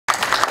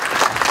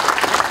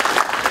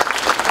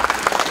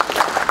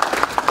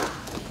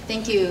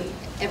Thank you,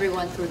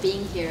 everyone, for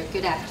being here.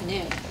 Good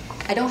afternoon.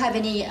 I don't have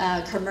any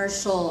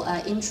commercial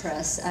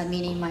interests,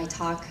 meaning my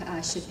talk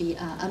should be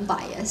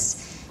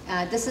unbiased.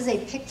 This is a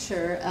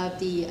picture of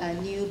the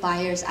new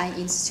Byers Eye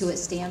Institute at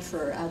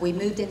Stanford. We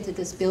moved into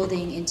this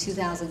building in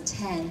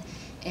 2010,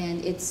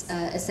 and it's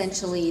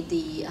essentially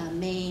the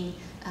main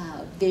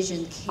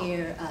vision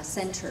care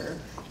center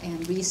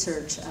and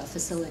research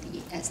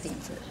facility at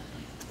Stanford.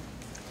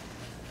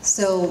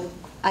 So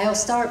I'll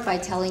start by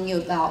telling you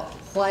about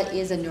what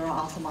is a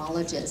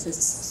neuro-ophthalmologist.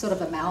 It's sort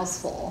of a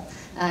mouthful.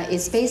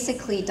 It's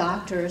basically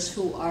doctors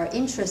who are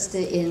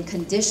interested in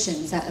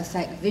conditions that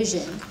affect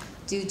vision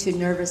due to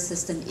nervous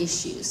system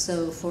issues.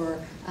 So for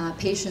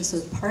patients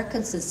with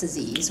Parkinson's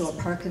disease or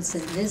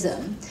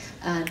Parkinsonism,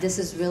 this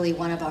is really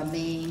one of our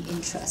main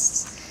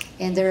interests.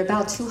 And there are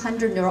about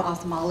 200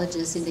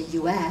 neuro-ophthalmologists in the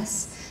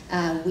US.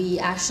 We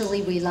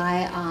actually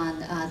rely on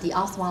the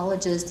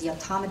ophthalmologists, the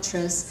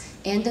optometrists,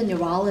 and the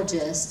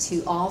neurologists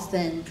to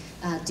often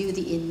do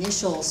the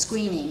initial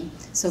screening.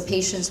 So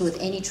patients with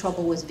any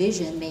trouble with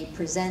vision may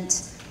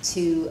present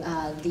to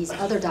these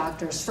other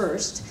doctors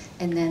first,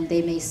 and then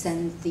they may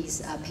send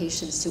these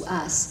patients to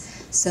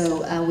us.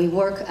 So we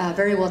work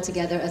very well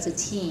together as a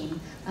team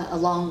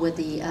along with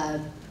the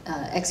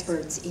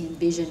experts in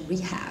vision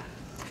rehab.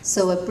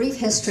 So a brief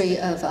history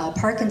of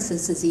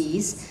Parkinson's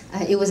disease.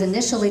 It was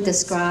initially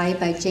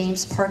described by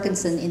James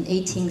Parkinson in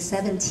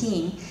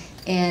 1817,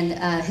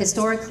 and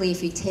historically,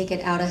 if you take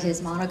it out of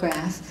his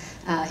monograph,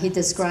 he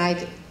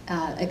described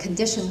a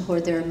condition where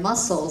there are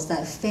muscles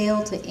that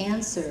fail to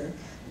answer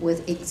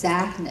with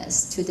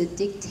exactness to the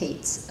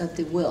dictates of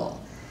the will,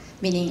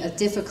 meaning a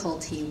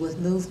difficulty with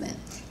movement.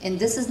 And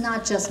this is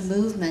not just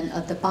movement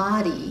of the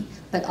body,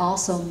 but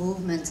also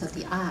movements of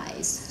the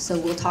eyes. So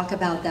we'll talk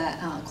about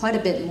that quite a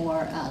bit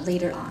more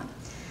later on.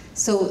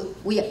 So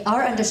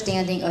our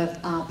understanding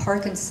of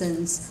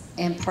Parkinson's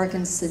and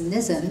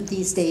Parkinsonism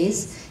these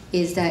days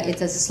is that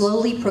it's a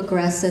slowly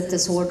progressive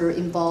disorder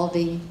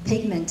involving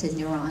pigmented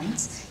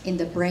neurons in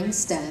the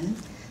brainstem,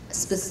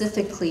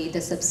 specifically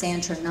the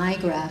substantia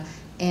nigra,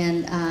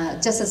 and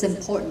just as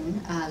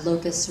important,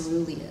 locus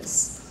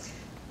coeruleus.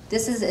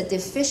 This is a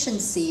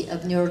deficiency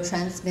of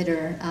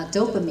neurotransmitter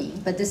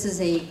dopamine, but this is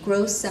a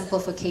gross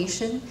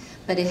simplification,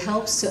 but it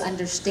helps to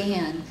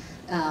understand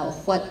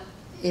what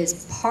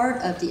is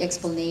part of the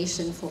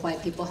explanation for why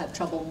people have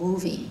trouble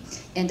moving.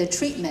 And the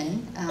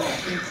treatment,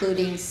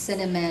 including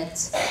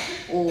Sinemet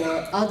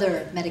or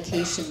other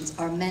medications,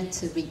 are meant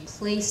to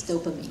replace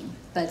dopamine.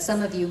 But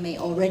some of you may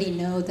already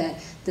know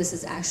that this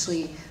is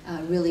actually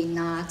really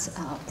not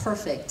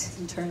perfect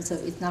in terms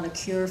of it's not a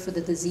cure for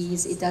the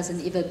disease. It doesn't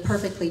even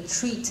perfectly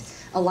treat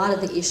a lot of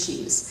the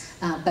issues.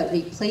 But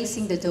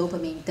replacing the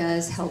dopamine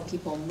does help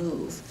people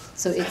move.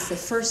 So it's the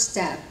first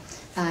step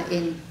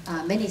in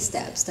many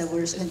steps that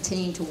we're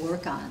continuing to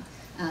work on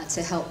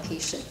to help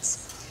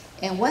patients.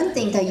 And one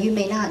thing that you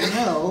may not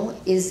know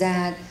is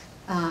that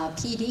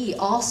PD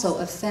also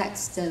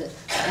affects the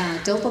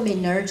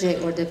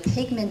dopaminergic or the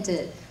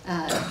pigmented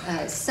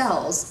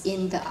cells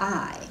in the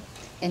eye.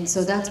 And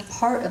so that's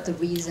part of the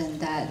reason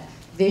that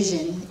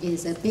vision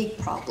is a big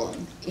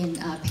problem in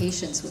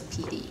patients with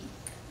PD.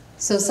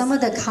 So some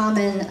of the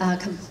common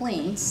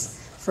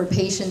complaints for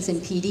patients in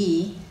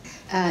PD,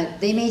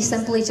 they may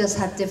simply just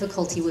have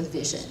difficulty with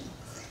vision.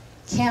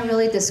 Can't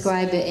really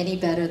describe it any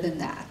better than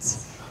that.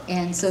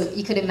 And so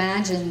you could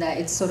imagine that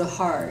it's sort of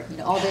hard. You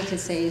know, all they could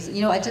say is,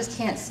 I just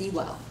can't see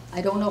well.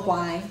 I don't know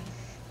why.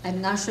 I'm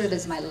not sure if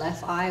it's my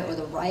left eye or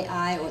the right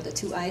eye or the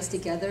two eyes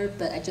together,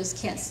 but I just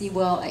can't see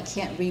well, I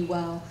can't read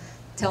well.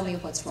 Tell me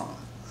what's wrong.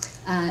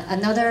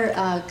 Another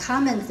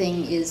common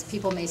thing is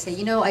people may say,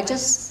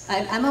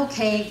 I'm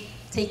okay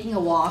taking a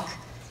walk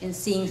and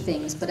seeing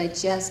things, but I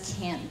just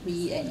can't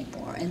read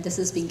anymore, and this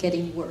has been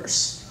getting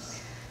worse.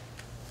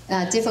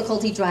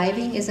 Difficulty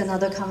driving is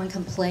another common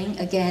complaint.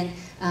 Again,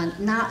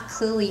 not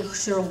clearly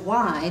sure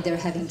why they're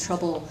having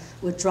trouble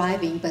with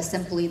driving, but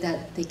simply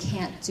that they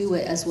can't do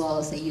it as well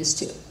as they used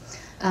to.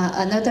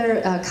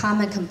 Another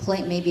common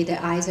complaint may be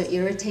their eyes are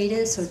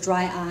irritated, so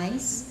dry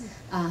eyes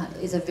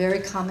is a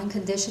very common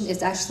condition.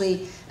 It's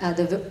actually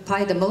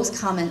probably the most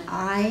common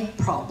eye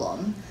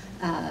problem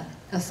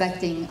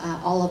affecting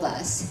all of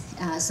us.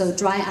 So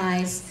dry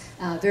eyes,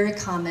 very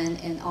common,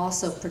 and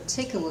also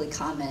particularly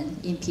common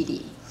in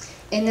PD.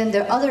 And then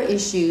there are other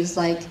issues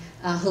like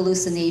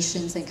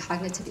hallucinations and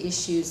cognitive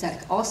issues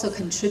that also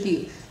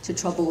contribute to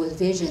trouble with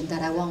vision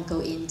that I won't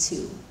go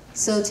into.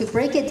 So to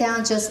break it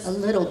down just a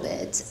little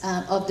bit,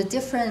 of the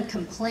different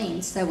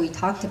complaints that we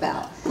talked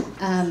about,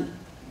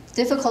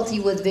 difficulty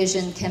with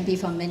vision can be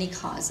from many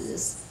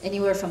causes,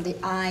 anywhere from the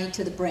eye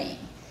to the brain.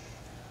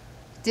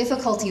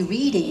 Difficulty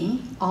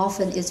reading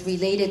often is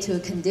related to a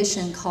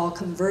condition called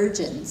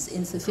convergence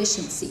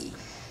insufficiency.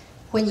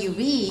 When you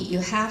read, you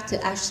have to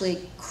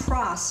actually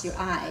cross your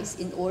eyes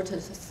in order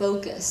to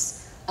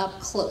focus up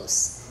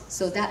close.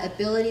 So that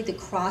ability to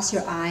cross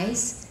your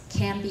eyes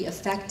can be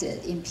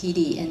affected in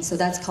PD, and so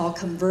that's called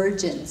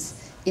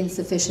convergence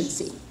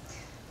insufficiency.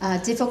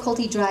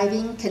 Difficulty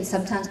driving can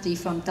sometimes be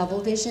from double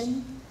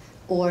vision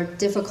or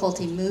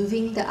difficulty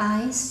moving the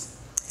eyes.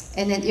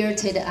 And then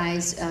irritated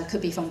eyes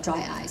could be from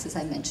dry eyes, as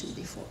I mentioned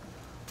before.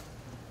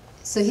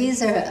 So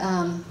here's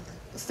a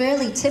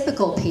fairly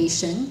typical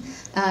patient.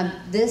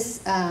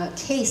 This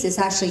case is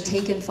actually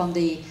taken from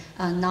the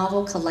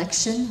novel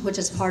collection, which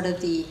is part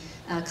of the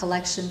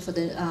collection for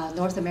the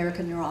North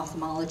American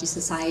Neuro-Ophthalmology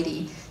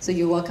Society. So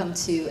you're welcome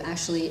to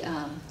actually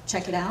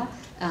check it out.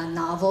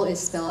 Novel is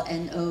spelled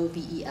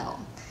N-O-V-E-L.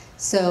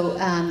 So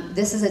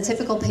this is a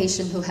typical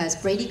patient who has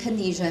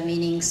bradykinesia,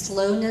 meaning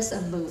slowness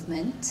of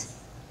movement,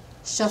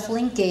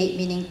 shuffling gait,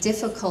 meaning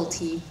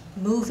difficulty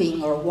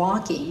moving or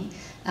walking,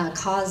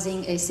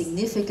 causing a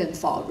significant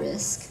fall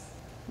risk,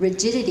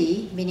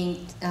 rigidity,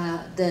 meaning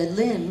the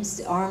limbs,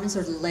 the arms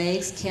or the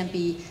legs can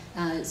be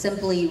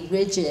simply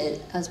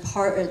rigid as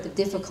part of the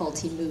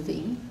difficulty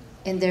moving,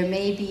 and there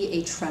may be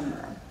a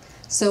tremor.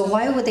 So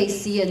why would they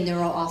see a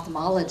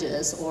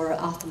neuro-ophthalmologist or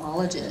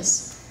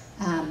ophthalmologist?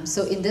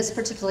 So in this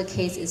particular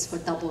case, it's for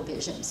double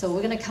vision. So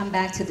we're going to come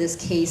back to this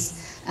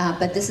case,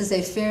 but this is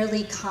a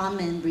fairly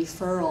common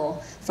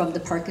referral from the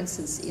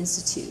Parkinson's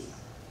Institute.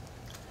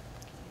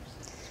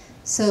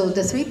 So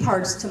the three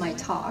parts to my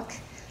talk.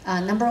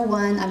 Number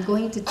one, I'm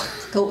going to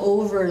go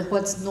over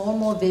what's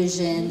normal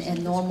vision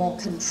and normal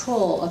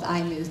control of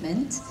eye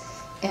movement,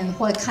 and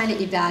what kind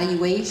of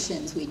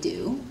evaluations we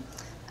do.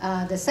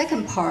 The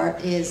second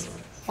part is,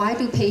 why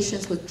do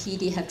patients with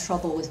PD have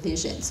trouble with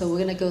vision? So we're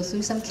going to go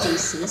through some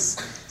cases,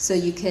 so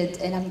you could,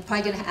 and I'm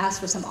probably going to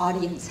ask for some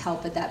audience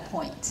help at that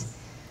point.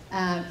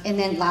 And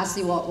then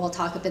lastly, we'll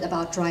talk a bit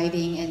about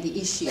driving and the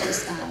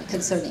issues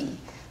concerning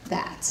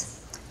that.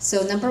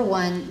 So number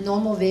one,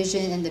 normal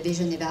vision and the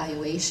vision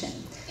evaluation.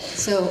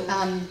 So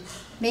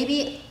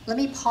maybe let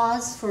me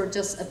pause for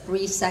just a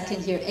brief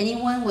second here.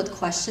 Anyone with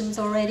questions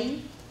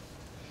already?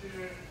 Should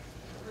a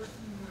person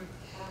with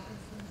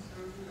Parkinson's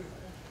go to an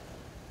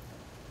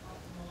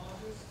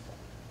ophthalmologist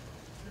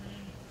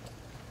trained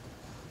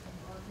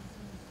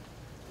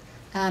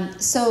in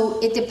Parkinson's? So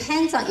it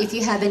depends on if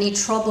you have any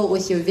trouble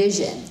with your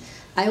vision.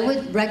 I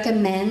would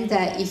recommend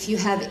that if you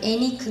have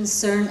any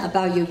concern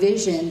about your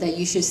vision, that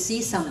you should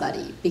see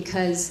somebody,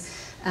 because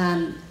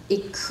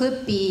it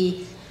could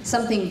be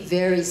something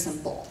very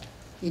simple,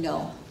 you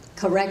know,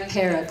 correct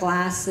pair of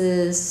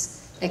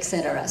glasses,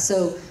 etc.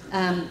 So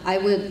I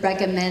would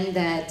recommend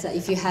that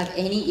if you have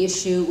any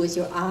issue with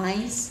your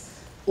eyes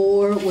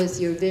or with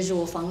your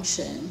visual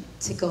function,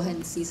 to go ahead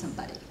and see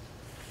somebody. So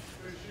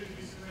it should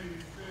be somebody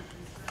who's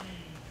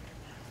trained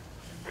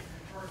in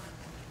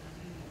Parkinson's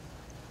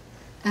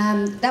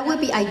disease. That would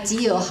be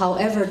ideal.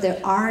 However, there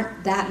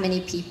aren't that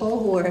many people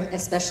who are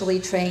especially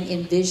trained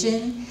in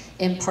vision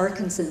in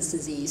Parkinson's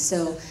disease.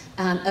 So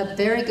a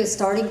very good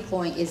starting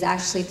point is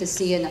actually to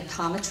see an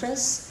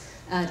optometrist,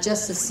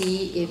 just to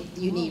see if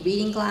you need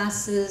reading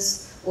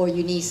glasses or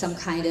you need some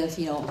kind of,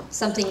 you know,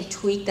 something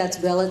tweaked that's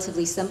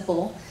relatively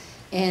simple.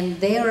 And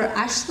they are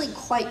actually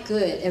quite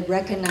good at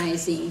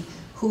recognizing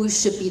who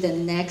should be the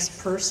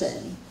next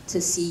person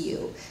to see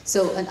you.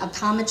 So an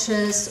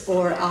optometrist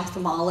or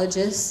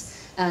ophthalmologist,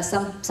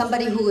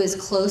 somebody who is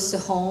close to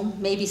home,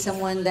 maybe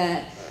someone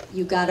that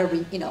you got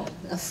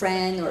a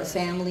friend or a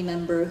family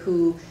member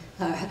who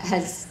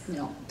has, you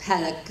know,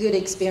 had a good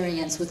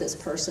experience with this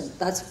person.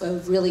 That's a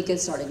really good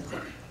starting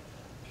point.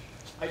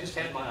 I just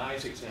had my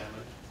eyes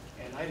examined,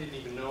 and I didn't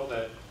even know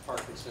that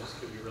Parkinson's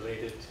could be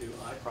related to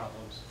eye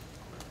problems.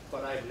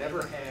 But I've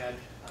never had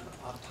an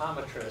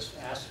optometrist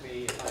ask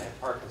me if I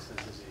have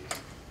Parkinson's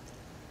disease.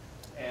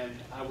 And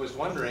I was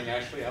wondering,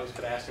 actually, I was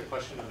going to ask a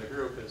question of the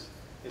group, is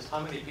how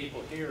many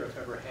people here have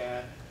ever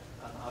had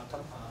an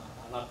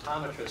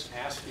optometrist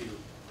ask you,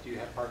 do you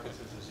have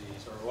Parkinson's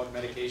disease, or what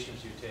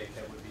medications you take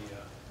that would be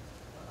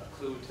a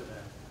clue to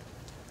that?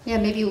 Yeah,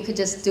 maybe we could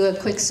just do a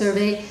quick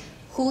survey.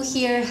 Who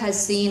here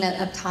has seen an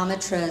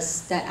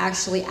optometrist that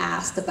actually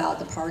asked about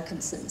the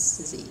Parkinson's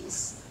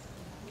disease?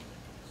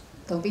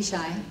 Don't be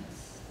shy.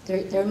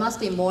 There must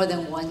be more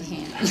than one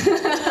hand.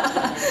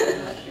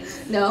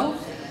 No?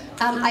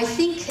 I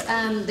think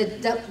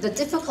the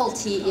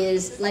difficulty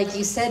is, like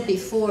you said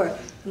before,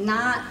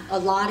 not a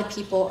lot of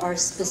people are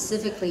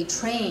specifically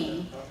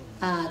trained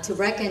to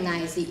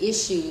recognize the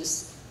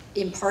issues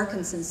in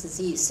Parkinson's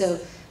disease. So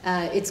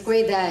it's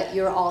great that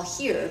you're all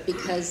here,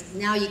 because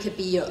now you could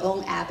be your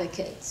own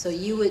advocate. So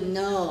you would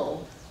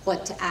know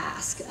what to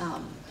ask.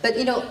 But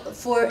you know,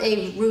 for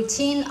a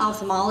routine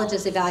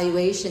ophthalmologist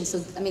evaluation,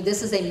 so I mean,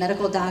 this is a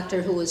medical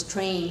doctor who was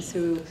trained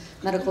through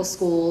medical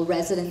school,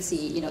 residency,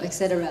 you know,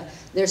 etc.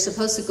 They're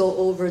supposed to go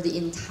over the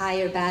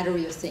entire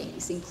battery of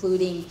things,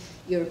 including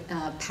your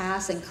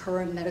past and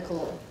current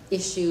medical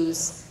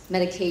issues,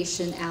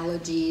 medication,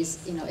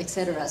 allergies, you know,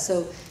 etc.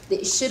 So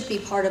it should be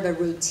part of a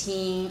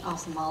routine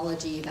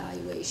ophthalmology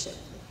evaluation.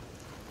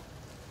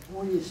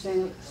 When you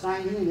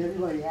sign in,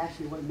 everybody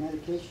asks you what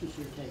medications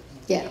you're taking.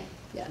 Yeah,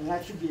 yeah. So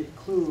that should be a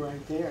clue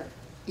right there.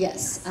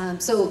 Yes,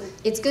 so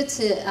it's good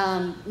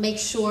to make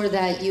sure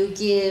that you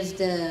give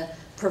the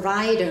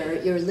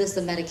provider your list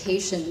of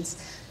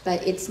medications,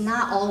 but it's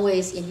not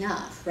always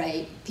enough,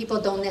 right? People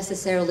don't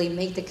necessarily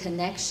make the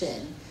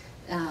connection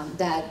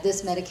that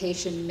this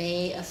medication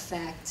may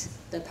affect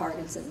the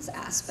Parkinson's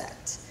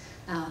aspect.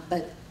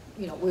 But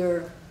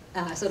we're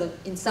sort of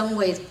in some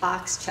ways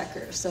box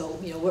checkers. So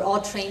we're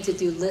all trained to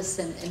do lists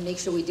and make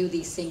sure we do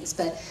these things.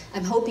 But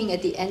I'm hoping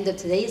at the end of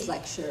today's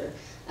lecture,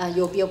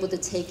 you'll be able to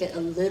take it a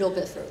little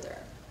bit further.